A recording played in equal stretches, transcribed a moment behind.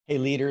Hey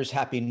leaders,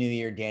 Happy New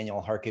Year.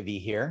 Daniel Harkavy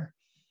here.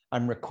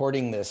 I'm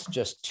recording this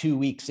just 2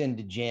 weeks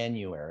into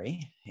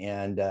January,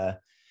 and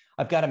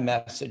I've got a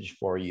message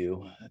for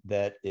you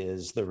that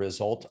is the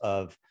result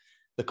of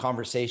the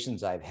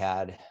conversations I've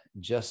had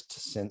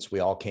just since we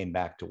all came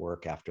back to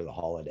work after the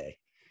holiday.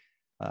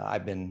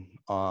 I've been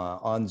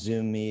on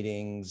Zoom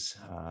meetings,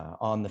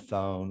 on the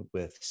phone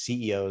with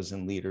CEOs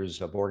and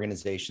leaders of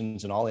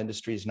organizations in all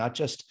industries, not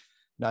just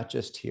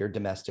here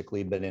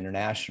domestically, but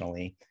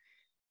internationally.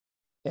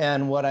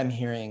 And what I'm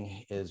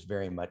hearing is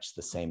very much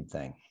the same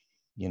thing.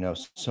 You know,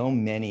 so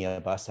many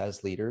of us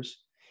as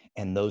leaders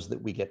and those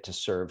that we get to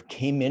serve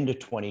came into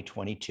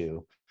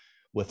 2022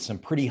 with some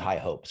pretty high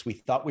hopes. We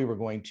thought we were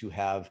going to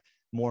have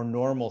more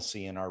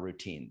normalcy in our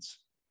routines.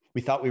 We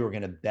thought we were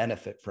going to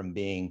benefit from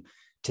being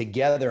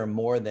together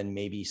more than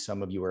maybe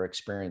some of you are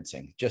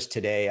experiencing. Just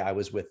today, I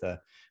was with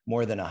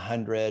more than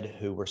 100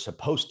 who were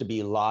supposed to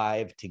be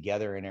live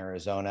together in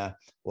Arizona.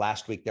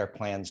 Last week, their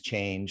plans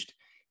changed,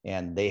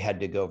 and they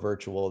had to go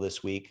virtual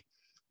this week.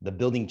 The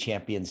Building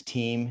Champions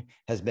team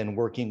has been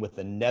working with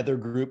another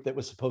group that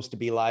was supposed to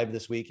be live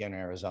this week in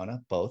Arizona,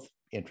 both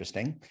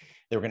interesting.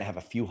 They were going to have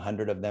a few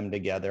hundred of them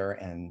together,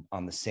 and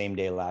on the same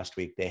day last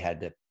week, they had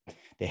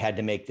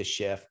to make the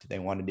shift. They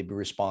wanted to be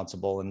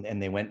responsible,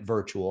 and they went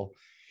virtual.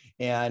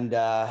 And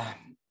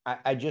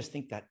I just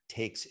think that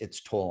takes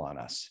its toll on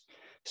us.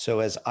 So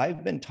as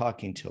I've been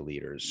talking to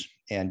leaders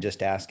and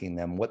just asking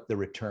them what the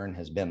return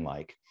has been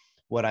like,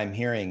 what I'm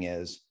hearing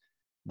is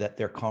that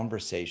their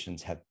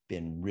conversations have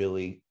been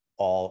really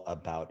all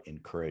about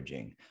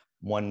encouraging.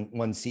 One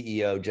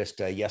CEO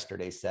just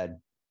yesterday said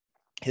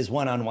his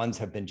one-on-ones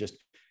have been just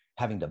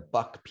having to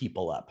buck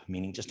people up,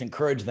 meaning just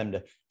encourage them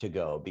to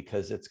go,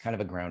 because it's kind of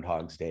a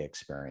Groundhog's Day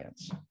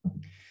experience.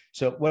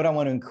 So what I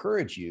want to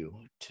encourage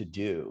you to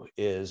do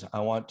is I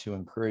want to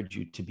encourage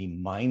you to be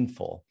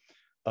mindful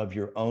of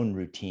your own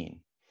routine,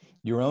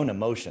 your own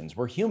emotions.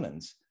 We're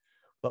humans.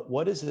 But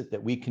what is it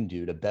that we can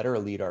do to better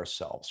lead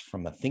ourselves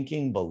from a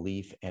thinking,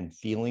 belief, and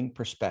feeling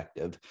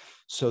perspective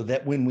so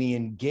that when we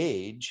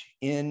engage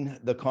in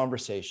the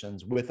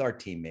conversations with our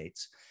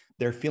teammates,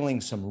 they're feeling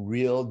some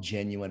real,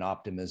 genuine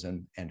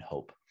optimism and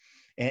hope.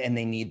 And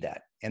they need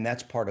that. And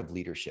that's part of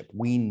leadership.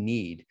 We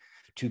need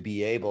to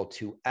be able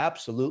to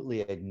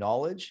absolutely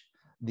acknowledge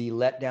the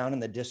letdown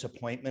and the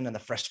disappointment and the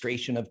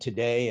frustration of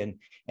today,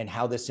 and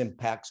how this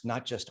impacts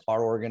not just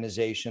our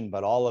organization,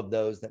 but all of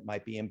those that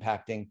might be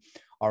impacting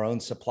our own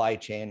supply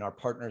chain, our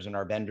partners and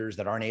our vendors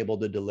that aren't able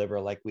to deliver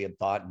like we had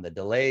thought, and the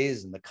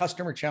delays and the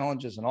customer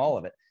challenges and all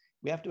of it.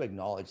 We have to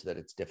acknowledge that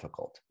it's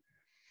difficult,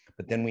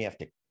 but then we have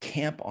to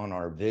camp on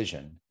our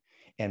vision,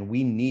 and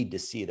we need to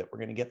see that we're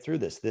going to get through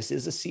this. This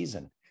is a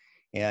season,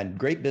 and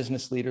great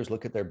business leaders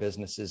look at their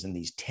businesses in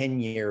these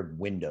 10-year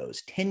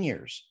windows, 10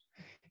 years.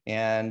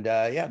 And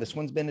this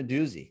one's been a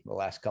doozy the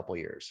last couple of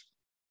years,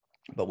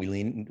 but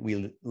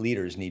we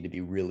leaders need to be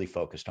really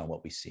focused on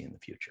what we see in the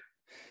future.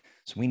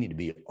 So we need to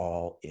be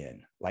all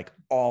in, like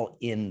all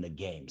in the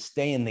game,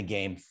 stay in the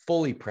game,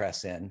 fully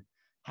press in.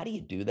 How do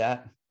you do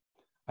that?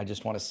 I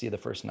just want to see the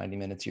first 90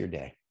 minutes of your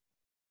day.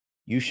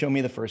 You show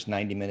me the first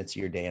 90 minutes of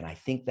your day. And I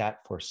think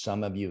that for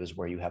some of you is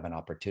where you have an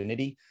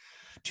opportunity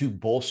to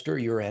bolster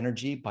your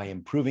energy by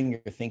improving your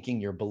thinking,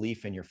 your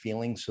belief, and your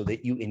feelings so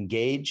that you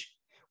engage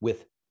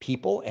with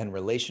people and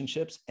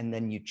relationships, and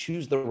then you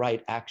choose the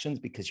right actions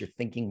because you're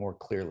thinking more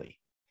clearly.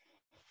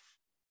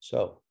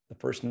 So the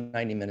first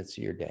 90 minutes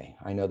of your day,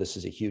 I know this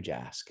is a huge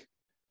ask.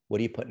 What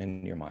are you putting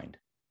in your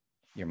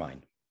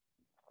mind?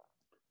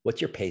 What's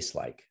your pace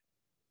like?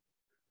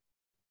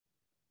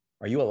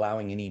 Are you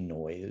allowing any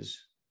noise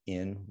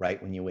in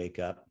right when you wake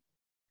up?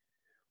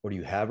 Or do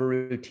you have a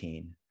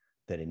routine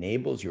that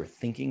enables your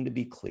thinking to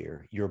be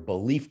clear, your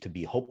belief to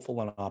be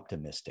hopeful and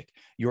optimistic,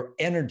 your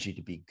energy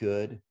to be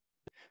good,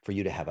 for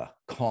you to have a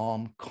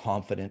calm,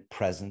 confident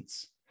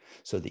presence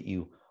so that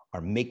you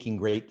are making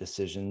great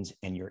decisions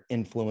and your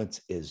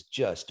influence is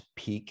just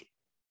peak?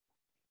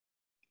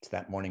 It's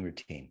that morning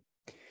routine.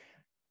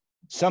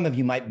 Some of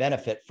you might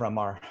benefit from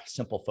our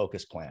simple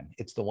focus plan.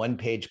 It's the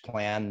one-page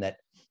plan that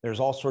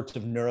there's all sorts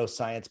of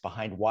neuroscience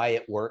behind why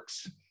it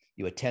works.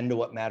 You attend to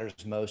what matters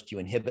most, you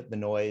inhibit the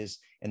noise,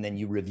 and then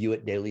you review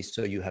it daily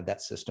so you have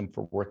that system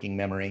for working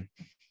memory.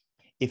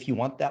 If you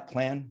want that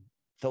plan,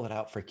 fill it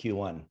out for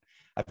Q1.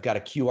 I've got a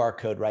QR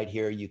code right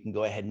here. You can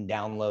go ahead and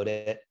download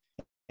it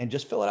and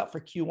just fill it out for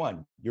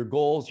Q1. Your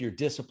goals, your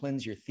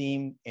disciplines, your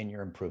theme, and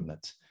your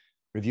improvements.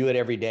 Review it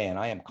every day, and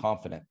I am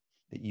confident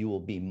that you will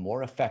be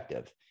more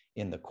effective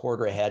in the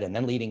quarter ahead and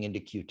then leading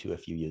into Q2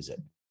 if you use it.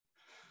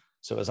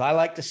 So as I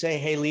like to say,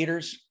 hey,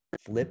 leaders,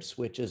 flip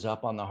switches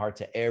up on the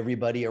hearts of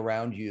everybody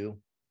around you.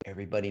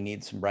 Everybody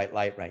needs some bright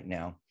light right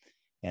now,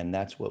 and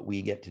that's what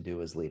we get to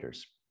do as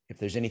leaders. If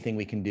there's anything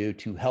we can do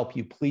to help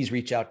you, please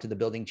reach out to the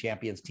Building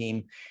Champions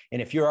team.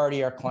 And if you're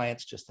already our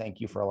clients, just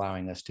thank you for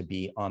allowing us to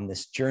be on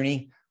this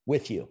journey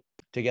with you.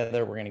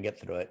 Together, we're going to get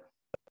through it,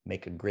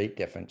 make a great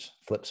difference,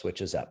 flip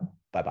switches up.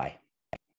 Bye-bye.